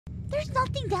There's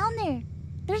nothing down there.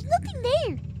 There's nothing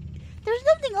there. There's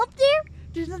nothing up there.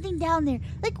 There's nothing down there.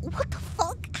 Like, what the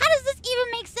fuck? How does this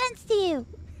even make sense to you?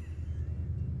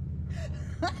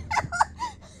 How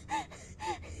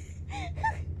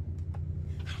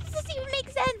does this even make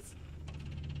sense?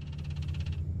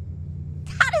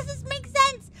 How does this make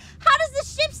sense? How does the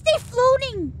ship stay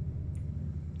floating?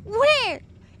 Where?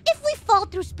 If we fall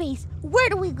through space, where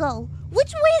do we go?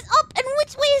 Which way is up and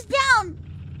which way is down?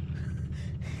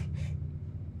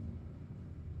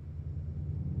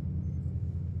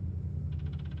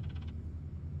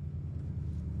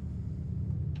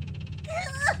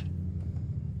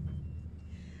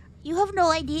 You have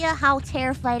no idea how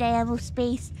terrified I am of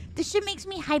space. This shit makes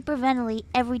me hyperventilate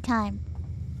every time.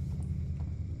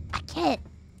 I can't.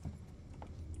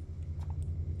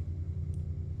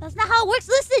 That's not how it works.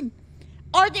 Listen,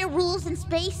 are there rules in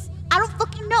space? I don't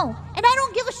fucking know. And I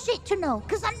don't give a shit to know,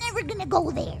 because I'm never gonna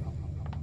go there.